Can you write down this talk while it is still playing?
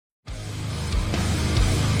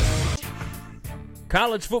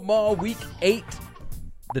College football week 8,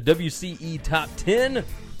 the WCE Top 10,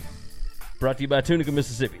 brought to you by Tunica,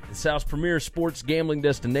 Mississippi, the South's premier sports gambling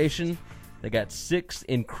destination. They got 6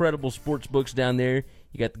 incredible sports books down there.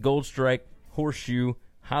 You got the Gold Strike, Horseshoe,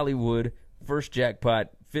 Hollywood, First Jackpot,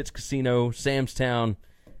 Fitz Casino, Sam's Town.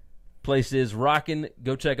 Place is rocking.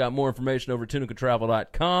 Go check out more information over at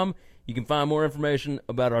tunicatravel.com. You can find more information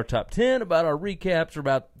about our top 10, about our recaps, or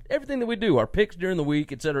about everything that we do, our picks during the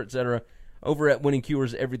week, etc., over at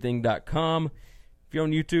winningcureseverything.com. If you're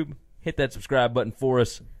on YouTube, hit that subscribe button for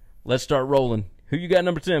us. Let's start rolling. Who you got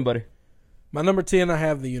number 10, buddy? My number 10, I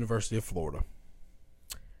have the University of Florida.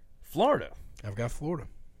 Florida. I've got Florida.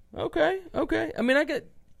 Okay. I mean, I got...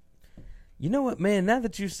 You know what, man? Now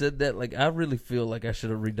that you said that, like, I really feel like I should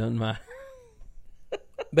have redone my...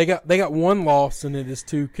 They got one loss, and it is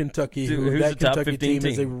to Kentucky. Who's that the top Kentucky 15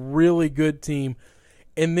 team is a really good team.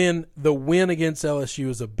 And then the win against LSU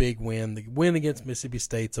is a big win. The win against Mississippi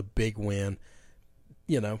State's a big win.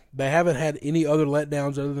 You know, they haven't had any other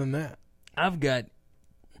letdowns other than that. I've got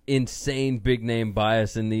insane big name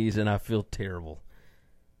bias in these, and I feel terrible.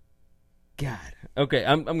 God. Okay,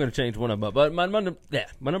 I'm going to change one of them up. But my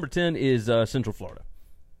number 10 is Central Florida.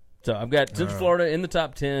 So I've got Central Florida in the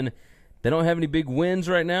top 10. They don't have any big wins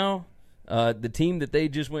right now. The team that they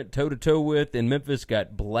just went toe-to-toe with in Memphis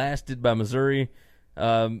got blasted by Missouri.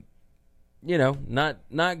 You know,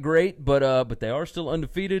 not great, but they are still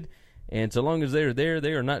undefeated. And so long as they are there,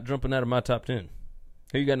 they are not jumping out of my top 10.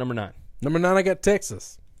 Who you got number 9? Number 9, I got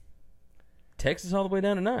Texas. Texas all the way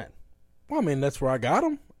down to 9. Well, I mean, that's where I got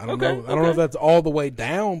them. I don't know if that's all the way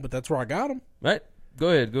down, but that's where I got them. Right. Go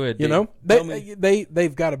ahead. You know,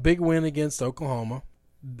 they've got a big win against Oklahoma.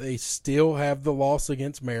 They still have the loss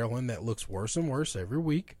against Maryland that looks worse and worse every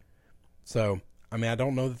week. So, I mean, I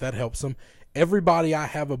don't know that helps them. Everybody I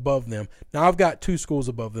have above them. Now, I've got 2 schools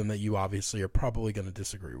above them that you obviously are probably going to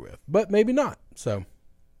disagree with, but maybe not. So,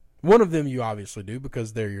 one of them you obviously do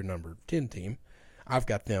because they're your number 10 team. I've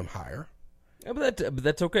got them higher. Yeah, but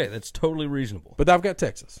that's okay. That's totally reasonable. But I've got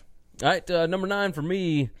Texas. All right, number 9 for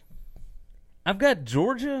me, I've got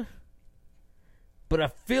Georgia, but I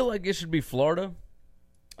feel like it should be Florida.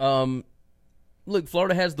 Look,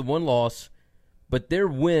 Florida has the one loss, but their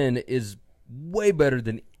win is way better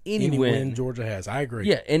than any win Georgia has. I agree.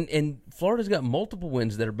 Yeah, and Florida's got multiple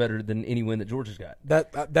wins that are better than any win that Georgia's got.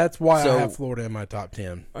 That's why I have Florida in my top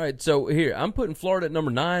 10. All right, so here, I'm putting Florida at number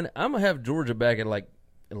 9. I'm going to have Georgia back at like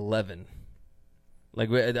 11. Like,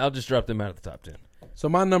 I'll just drop them out of the top 10. So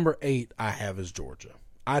my number 8 I have is Georgia.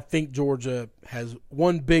 I think Georgia has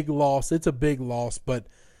one big loss. It's a big loss, but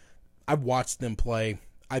I've watched them play.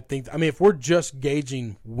 I mean, if we're just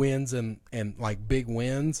gauging wins and like big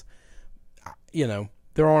wins, you know,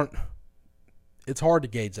 it's hard to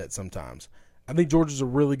gauge that sometimes. I think Georgia's a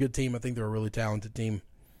really good team. I think they're a really talented team.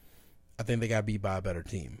 I think they got beat by a better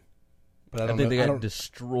team. But I think they got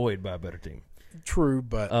destroyed by a better team. True,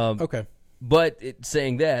 but okay. But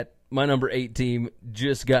saying that, my number 8 team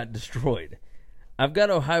just got destroyed. I've got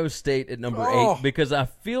Ohio State at number 8 because I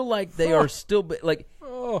feel like they are still like.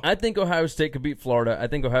 I think Ohio State could beat Florida. I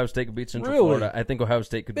think Ohio State could beat Central Florida. I think Ohio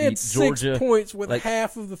State could beat Georgia. 6 points with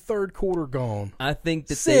half of the third quarter gone. I think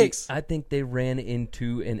that I think they ran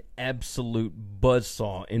into an absolute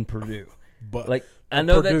buzzsaw in Purdue. But like I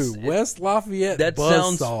know Purdue, West Lafayette. That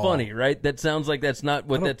sounds funny, right? That sounds like that's not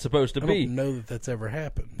what that's supposed to be. I don't know that that's ever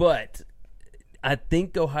happened. But I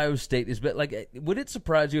think Ohio State is better. Like, would it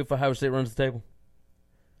surprise you if Ohio State runs the table?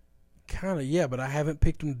 Kind of, yeah, but I haven't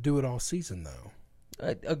picked them to do it all season, though.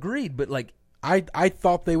 Agreed, but like I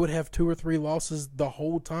thought they would have 2 or 3 losses the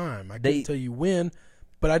whole time. I couldn't tell you when,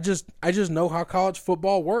 but I just know how college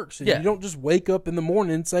football works. And you don't just wake up in the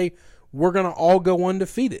morning and say we're going to all go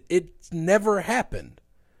undefeated. It's never happened.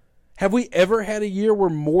 Have we ever had a year where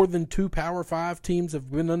more than 2 Power 5 teams have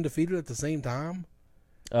been undefeated at the same time?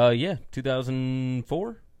 Yeah,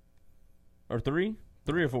 2004 or 3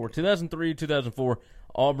 or 4. 2003, 2004.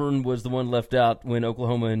 Auburn was the one left out when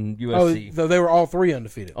Oklahoma and USC. Oh, they were all 3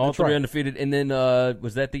 undefeated. All 3 undefeated, and then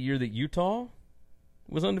was that the year that Utah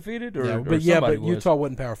was undefeated? But Utah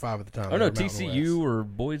wasn't Power 5 at the time. Oh no, TCU or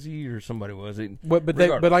Boise or somebody was. But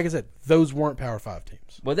like I said, those weren't Power 5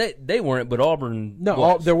 teams. Well, they weren't, but Auburn.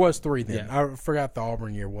 No, there was 3 then. Yeah. I forgot the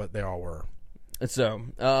Auburn year what they all were. So,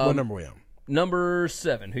 what number we on? Number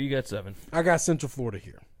 7. Who you got 7? I got Central Florida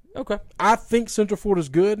here. Okay. I think Central Florida's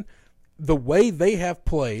good. The way they have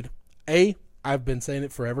played, I've been saying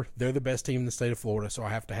it forever, they're the best team in the state of Florida, so I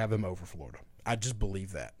have to have them over Florida. I just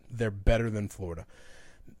believe that. They're better than Florida.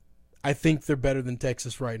 I think they're better than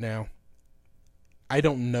Texas right now. I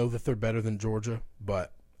don't know that they're better than Georgia,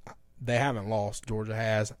 but they haven't lost. Georgia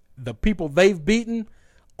has. the people they've beaten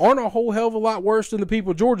aren't a whole hell of a lot worse than the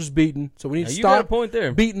people Georgia's beaten. So we need to you got a stop point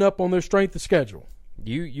there. beating up on their strength of schedule.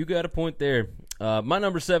 You got a point there. My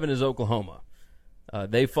number 7 is Oklahoma.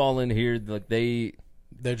 They fall in here like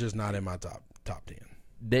they're just not in my top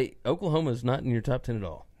 10. Oklahoma is not in your top 10 at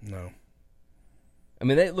all. No. I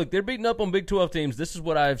mean, they're beating up on Big 12 teams. This is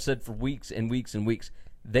what I've said for weeks and weeks and weeks.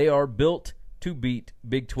 They are built to beat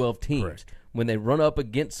Big 12 teams. Correct. When they run up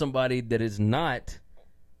against somebody that is not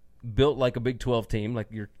built like a Big 12 team,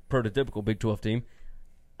 like your prototypical Big 12 team,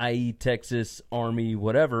 i.e. Texas, Army,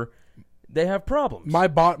 whatever, they have problems. My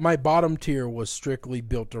bottom tier was strictly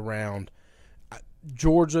built around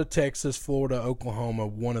Georgia, Texas, Florida, Oklahoma.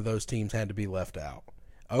 One of those teams had to be left out.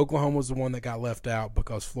 Oklahoma was the one that got left out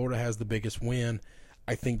because Florida has the biggest win.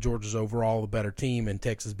 I think Georgia's overall the better team, and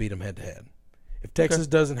Texas beat them head-to-head. If Texas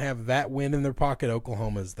doesn't have that win in their pocket,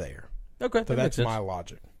 Oklahoma is there. Okay, So that's my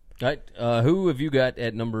logic. All right, who have you got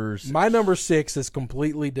at number 6? My number 6 is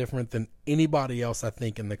completely different than anybody else, I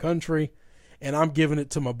think, in the country, and I'm giving it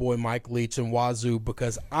to my boy Mike Leach and Wazoo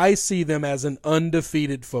because I see them as an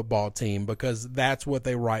undefeated football team because that's what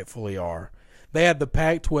they rightfully are. They had the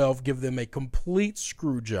Pac-12 give them a complete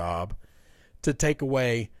screw job to take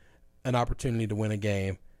away an opportunity to win a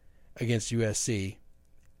game against USC.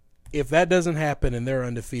 If that doesn't happen and they're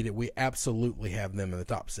undefeated, we absolutely have them in the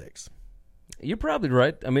top 6. You're probably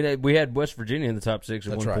right. I mean, we had West Virginia in the top 6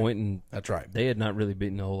 at one point, and that's right. They had not really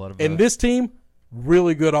beaten a whole lot of. And this team,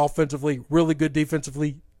 really good offensively, really good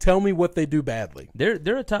defensively. Tell me what they do badly.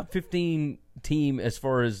 They're a top 15 team as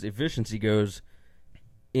far as efficiency goes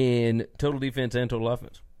in total defense and total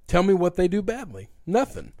offense. Tell me what they do badly.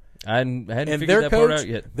 Nothing. I hadn't figured that part out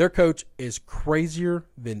yet. Their coach is crazier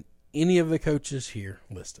than any of the coaches here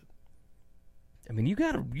listed. I mean, you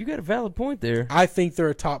got a valid point there. I think they're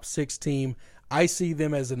a top 6 team. I see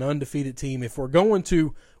them as an undefeated team. If we're going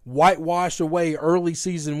to whitewash away early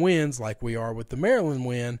season wins like we are with the Maryland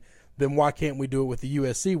win, then why can't we do it with the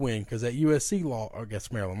USC win? Because that USC loss, I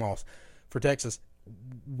guess Maryland lost for Texas,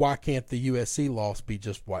 why can't the USC loss be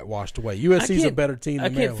just whitewashed away? USC's a better team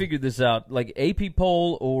than Maryland. I can't figure this out. Like AP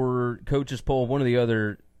poll or coaches poll, one or the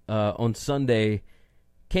other, on Sunday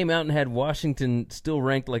came out and had Washington still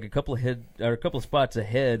ranked like a couple of spots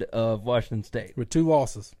ahead of Washington State with 2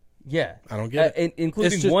 losses. Yeah, I don't get it.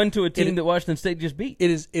 Including one to a team that Washington State just beat. It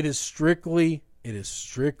is strictly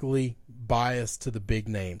biased to the big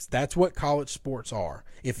names. That's what college sports are.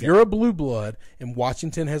 If you're a blue blood and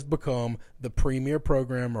Washington has become the premier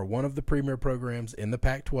program or one of the premier programs in the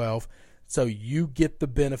Pac-12, so you get the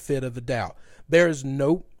benefit of the doubt. There's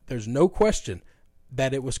no question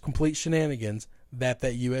that it was complete shenanigans that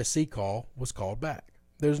USC call was called back.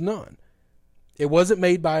 There's none. It wasn't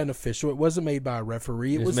made by an official. It wasn't made by a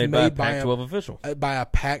referee. It was made by a Pac-12 official. By a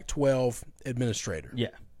Pac-12 administrator. Yeah.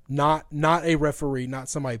 Not a referee, not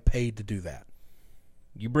somebody paid to do that.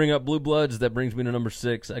 You bring up blue bloods, that brings me to number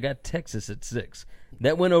 6. I got Texas at 6.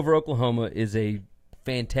 That win over Oklahoma is a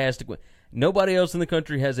fantastic win. Nobody else in the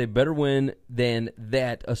country has a better win than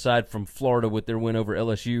that aside from Florida with their win over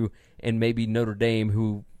LSU and maybe Notre Dame,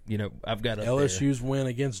 who, I've got up LSU's there. Win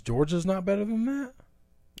against Georgia's not better than that?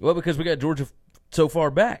 Well, because we got Georgia so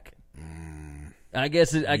far back. I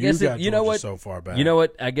guess you know what? So far back. You know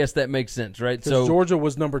what? I guess that makes sense, right? So Georgia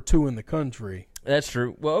was number 2 in the country. That's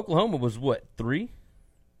true. Well, Oklahoma was what, 3?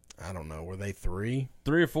 I don't know. Were they 3?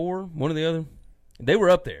 3 or 4? One or the other. They were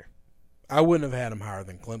up there. I wouldn't have had them higher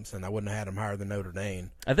than Clemson. I wouldn't have had them higher than Notre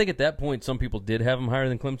Dame. I think at that point some people did have them higher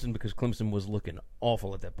than Clemson because Clemson was looking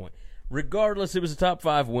awful at that point. Regardless, it was a top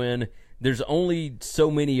 5 win. There's only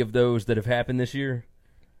so many of those that have happened this year.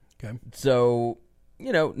 Okay. So,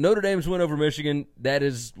 Notre Dame's win over Michigan, that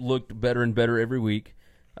has looked better and better every week.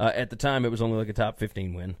 At the time, it was only like a top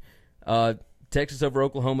 15 win. Texas over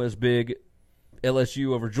Oklahoma is big.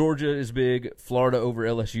 LSU over Georgia is big. Florida over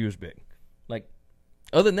LSU is big. Like,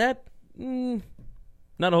 other than that,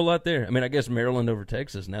 not a whole lot there. I mean, I guess Maryland over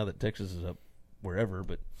Texas now that Texas is up wherever,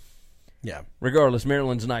 but yeah. Regardless,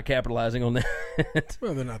 Maryland's not capitalizing on that.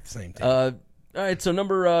 Well, they're not the same team. All right, so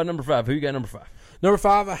number 5. Who you got number 5? Number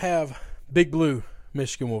 5, I have Big Blue,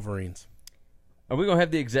 Michigan Wolverines. Are we going to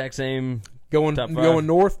have the exact same going top 5? Going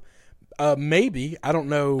north? Maybe. I don't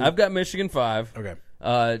know. I've got Michigan 5.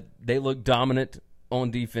 Okay. They look dominant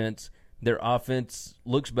on defense. Their offense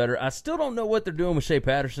looks better. I still don't know what they're doing with Shea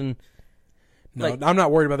Patterson. No, I'm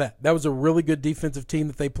not worried about that. That was a really good defensive team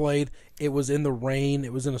that they played. It was in the rain.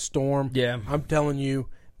 It was in a storm. Yeah. I'm telling you,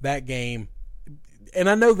 that game – and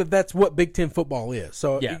I know that that's what Big Ten football is.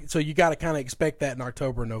 So you got to kind of expect that in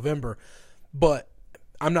October and November. But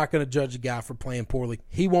I'm not going to judge a guy for playing poorly.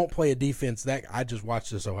 He won't play a defense that – I just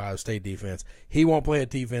watched this Ohio State defense. He won't play a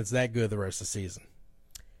defense that good the rest of the season.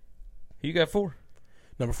 Who you got 4?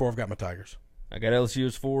 Number 4, I've got my Tigers. I got LSU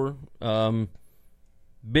as 4.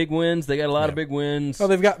 Big wins. They got a lot of big wins. Oh,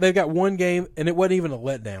 they've got one game, and it wasn't even a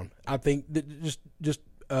letdown. I think that just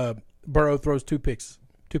Burrow throws 2 pick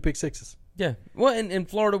sixes. Yeah. Well, and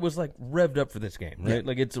Florida was like revved up for this game, right? Yeah.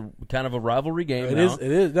 Like it's a kind of a rivalry game. It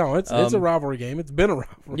is. No, it's a rivalry game. It's been a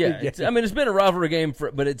rivalry. Yeah. game. It's been a rivalry game,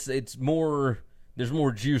 but it's more. There's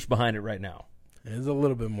more juice behind it right now. There's a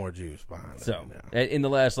little bit more juice behind it. So in the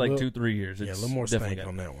last 2-3 years, it's a little more stank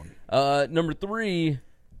on that one. Number 3.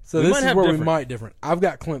 So this is where we might different. I've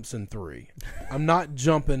got Clemson 3. I'm not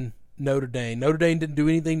jumping Notre Dame. Notre Dame didn't do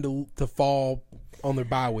anything to fall on their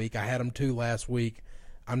bye week. I had them 2 last week.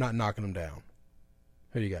 I'm not knocking them down.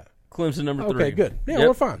 Who do you got? Clemson number 3. Okay, good. Yeah,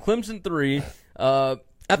 we're fine. Clemson 3. I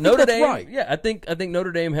think Notre that's Dame. right. Yeah, I think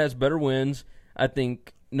Notre Dame has better wins. I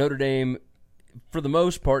think Notre Dame, for the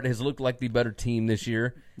most part, has looked like the better team this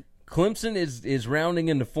year. Clemson is rounding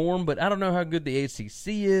into form, but I don't know how good the ACC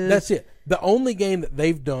is. That's it. The only game that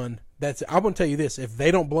they've done, I'm going to tell you this. If they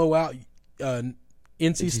don't blow out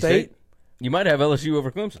NC State, you might have LSU over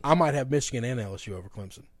Clemson. I might have Michigan and LSU over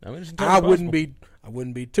Clemson. I mean, I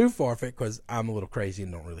wouldn't be too far-fetched because I'm a little crazy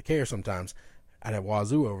and don't really care sometimes. I'd have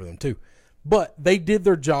Wazoo over them too. But they did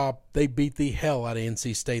their job. They beat the hell out of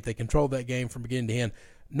NC State. They controlled that game from beginning to end.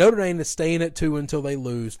 Notre Dame is staying at 2 until they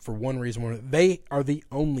lose for one reason or another. They are the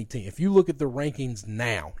only team. If you look at the rankings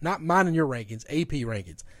now, not mine and your rankings, AP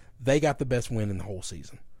rankings, they got the best win in the whole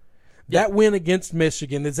season. Yeah. That win against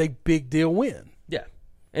Michigan is a big deal win. Yeah.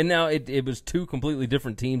 And now it was 2 completely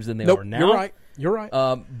different teams than they are now. You're right.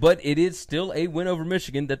 But it is still a win over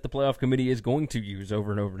Michigan that the playoff committee is going to use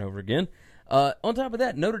over and over and over again. On top of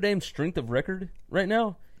that, Notre Dame's strength of record right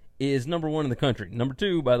now is number 1 in the country. Number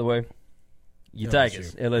 2, by the way,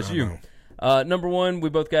 Tigers, LSU. Number 1, we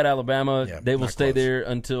both got Alabama. Yeah, they will stay there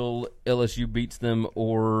until LSU beats them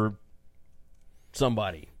or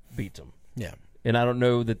somebody beats them. Yeah. And I don't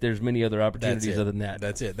know that there's many other opportunities other than that.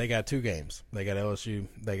 That's it. They got 2 games. They got LSU.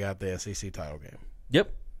 They got the SEC title game.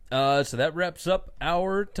 Yep. So that wraps up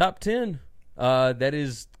our top 10. That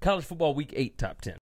is College Football Week 8 top 10.